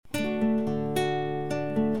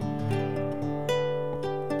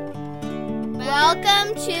Welcome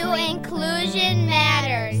to Inclusion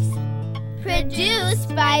Matters,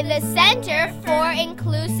 produced by the Center for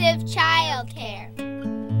Inclusive Childcare,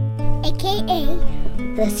 aka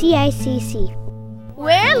the CICC.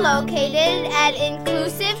 We're located at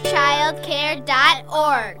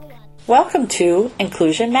inclusivechildcare.org. Welcome to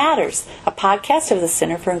Inclusion Matters, a podcast of the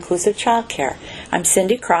Center for Inclusive Childcare. I'm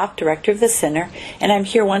Cindy Croft, Director of the Center, and I'm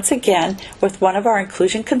here once again with one of our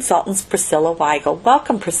inclusion consultants, Priscilla Weigel.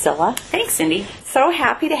 Welcome, Priscilla. Thanks, Cindy. So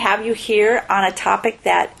happy to have you here on a topic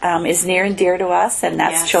that is near and dear to us, and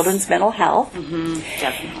that's children's mental health.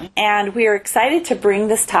 Definitely. And we are excited to bring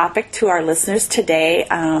this topic to our listeners today.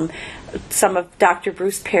 Some of Dr.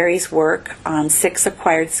 Bruce Perry's work on 6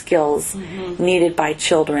 acquired skills needed by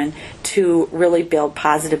children to really build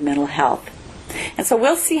positive mental health. And so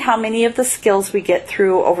we'll see how many of the skills we get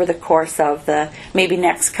through over the course of the maybe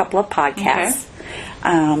next couple of podcasts.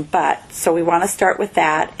 So we want to start with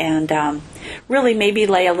that and really maybe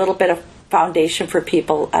lay a little bit of foundation for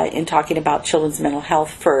people in talking about children's mental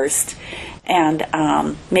health first, and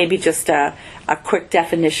maybe just a quick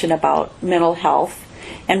definition about mental health.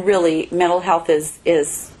 And really, mental health is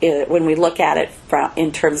when we look at it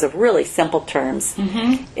in terms of really simple terms,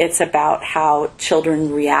 it's about how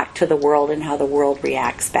children react to the world and how the world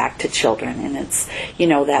reacts back to children. And it's,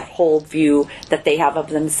 that whole view that they have of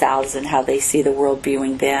themselves and how they see the world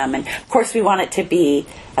viewing them. And, of course, we want it to be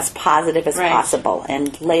as positive as possible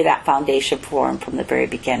and lay that foundation for them from the very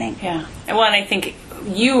beginning. Yeah. Well, and I think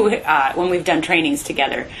when we've done trainings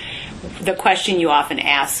together, the question you often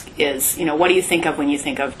ask is, what do you think of when you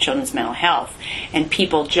think of children's mental health? And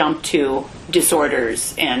people jump to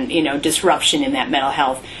disorders and, disruption in that mental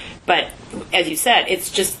health. But as you said, it's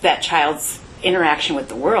just that child's interaction with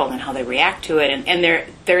the world and how they react to it and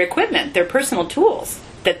their equipment, their personal tools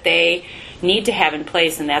that they need to have in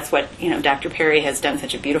place. And that's what, Dr. Perry has done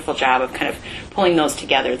such a beautiful job of kind of pulling those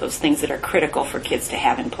together, those things that are critical for kids to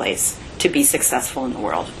have in place to be successful in the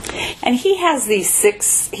world. And he has these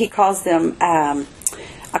 6, he calls them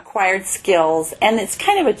acquired skills, and it's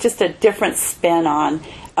kind of just a different spin on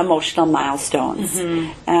emotional milestones.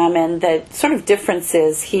 And the sort of difference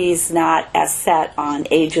is he's not as set on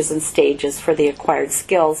ages and stages for the acquired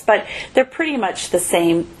skills, but they're pretty much the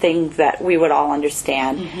same thing that we would all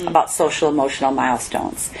understand about social emotional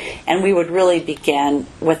milestones. And we would really begin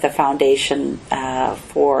with the foundation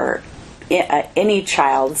for any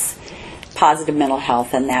child's positive mental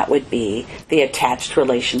health, and that would be the attached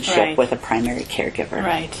relationship with a primary caregiver.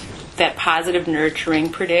 Right. That positive, nurturing,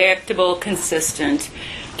 predictable, consistent,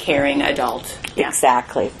 caring adult. Yeah.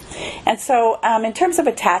 Exactly. And so in terms of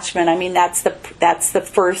attachment, that's the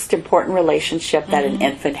first important relationship that an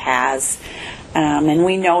infant has. And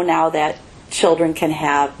we know now that children can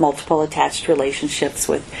have multiple attached relationships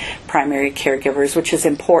with primary caregivers, which is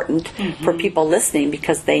important for people listening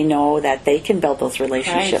because they know that they can build those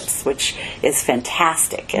relationships, which is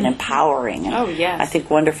fantastic and empowering. And I think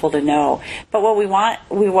wonderful to know. But what we want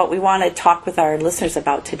to talk with our listeners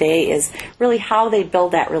about today is really how they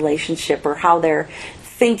build that relationship, or how they're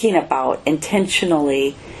thinking about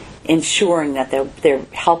intentionally ensuring that they're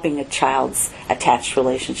helping a child's attached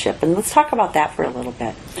relationship. And let's talk about that for a little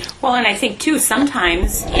bit. Well, and I think, too,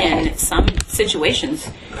 sometimes in some situations,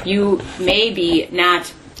 you may be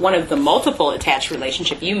not one of the multiple attached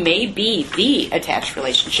relationship. You may be the attached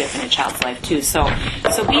relationship in a child's life, too. So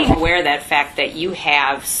being aware of that fact that you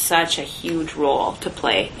have such a huge role to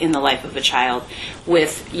play in the life of a child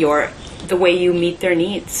with the way you meet their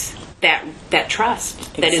needs. That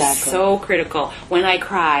trust that is so critical. When I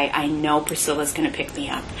cry, I know Priscilla's going to pick me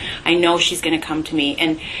up. I know she's going to come to me.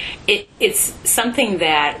 And it's something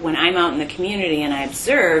that when I'm out in the community and I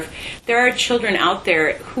observe, there are children out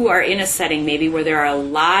there who are in a setting maybe where there are a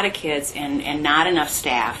lot of kids and not enough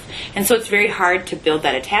staff. And so it's very hard to build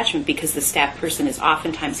that attachment because the staff person is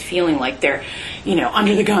oftentimes feeling like they're,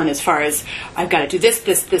 under the gun as far as, I've got to do this,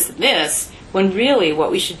 and this. When really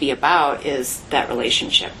what we should be about is that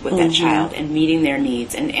relationship with that child and meeting their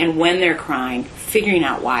needs. And when they're crying, figuring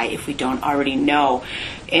out why if we don't already know,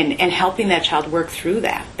 and helping that child work through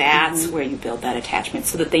that. That's where you build that attachment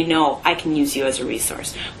so that they know I can use you as a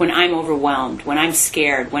resource. When I'm overwhelmed, when I'm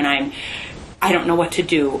scared, when I don't know what to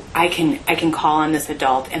do, I can call on this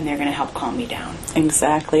adult and they're going to help calm me down.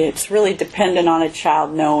 Exactly. It's really dependent on a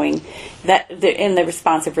child knowing that in the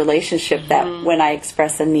responsive relationship that when I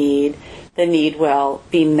express a need, the need will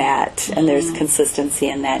be met, and there's consistency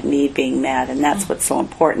in that need being met, and that's what's so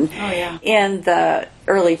important. In the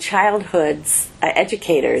early childhood's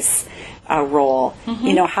educators' role,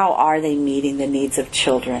 how are they meeting the needs of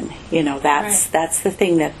children? That's the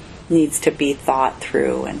thing that needs to be thought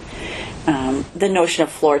through, and The notion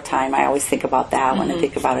of floor time, I always think about that when I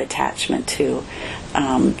think about attachment too.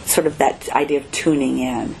 Sort of that idea of tuning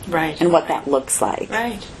in, Right. and what that looks like.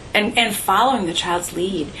 Right. And following the child's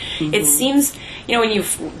lead. It seems, when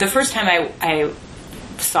the first time I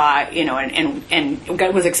saw, and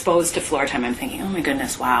was exposed to floor time, I'm thinking, oh my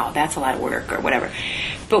goodness, wow, that's a lot of work or whatever.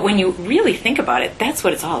 But when you really think about it, that's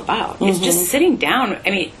what it's all about. It's just sitting down.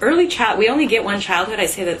 I mean, we only get one childhood. I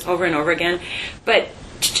say that over and over again. But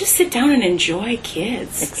to just sit down and enjoy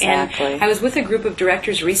kids. Exactly. And I was with a group of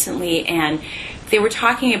directors recently, and they were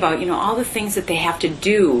talking about, all the things that they have to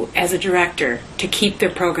do as a director to keep their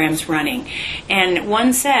programs running. And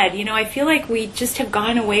one said, I feel like we just have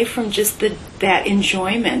gone away from just that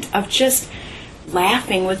enjoyment of just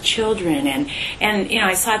laughing with children. And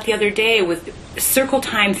I saw it the other day with circle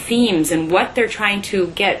time themes and what they're trying to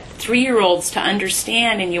get 3-year-olds to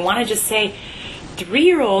understand. And you want to just say,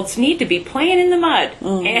 3-year-olds need to be playing in the mud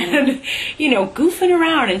and, goofing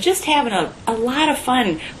around and just having a lot of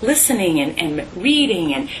fun listening and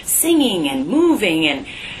reading and singing and moving, and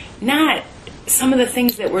not some of the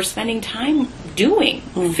things that we're spending time doing,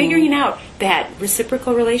 figuring out that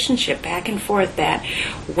reciprocal relationship back and forth, that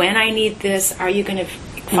when I need this, are you going to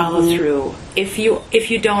follow through? If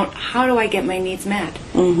you don't, how do I get my needs met?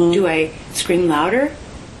 Do I scream louder?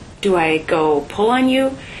 Do I go pull on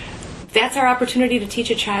you? That's our opportunity to teach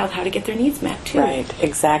a child how to get their needs met too. Right,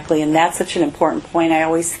 exactly, and that's such an important point. I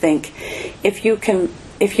always think if you can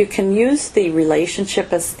use the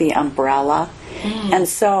relationship as the umbrella, and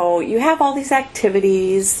so you have all these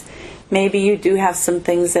activities. Maybe you do have some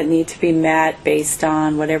things that need to be met based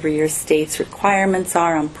on whatever your state's requirements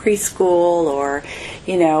are on preschool, or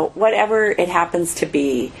whatever it happens to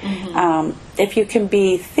be. If you can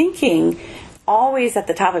be thinking always at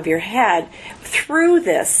the top of your head through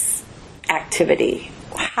this activity,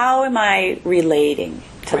 how am I relating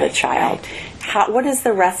to the child? What is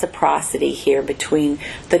the reciprocity here between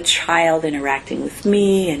the child interacting with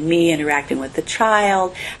me and me interacting with the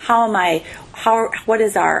child? What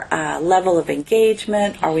is our level of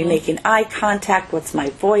engagement? Are we making eye contact? What's my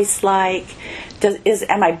voice like?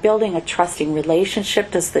 Am I building a trusting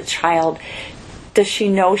relationship? Does she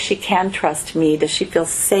know she can trust me? Does she feel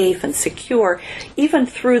safe and secure, even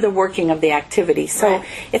through the working of the activity? So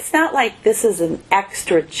it's not like this is an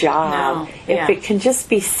extra job. No. If it can just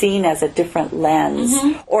be seen as a different lens,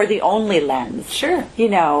 or the only lens,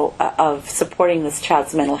 of supporting this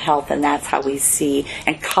child's mental health, and that's how we see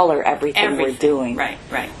and color everything. We're doing. Right.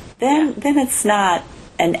 Then it's not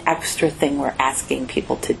an extra thing we're asking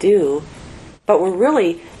people to do, but we're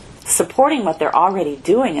really supporting what they're already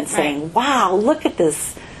doing and saying, wow, look at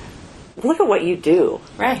this. Look at what you do.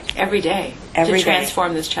 Right. Every day. To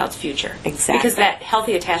transform this child's future. Exactly. Because that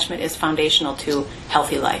healthy attachment is foundational to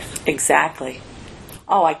healthy life. Exactly.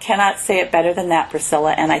 Oh, I cannot say it better than that,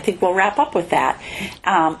 Priscilla, and I think we'll wrap up with that.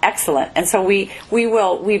 Excellent. And so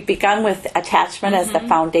we've begun with attachment as the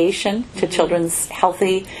foundation to children's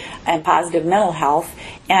healthy and positive mental health,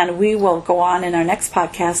 and we will go on in our next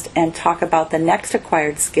podcast and talk about the next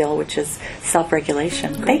acquired skill, which is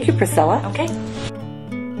self-regulation. Thank you, Priscilla. Okay.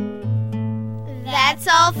 That's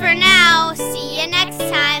all for now. See you next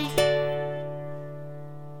time.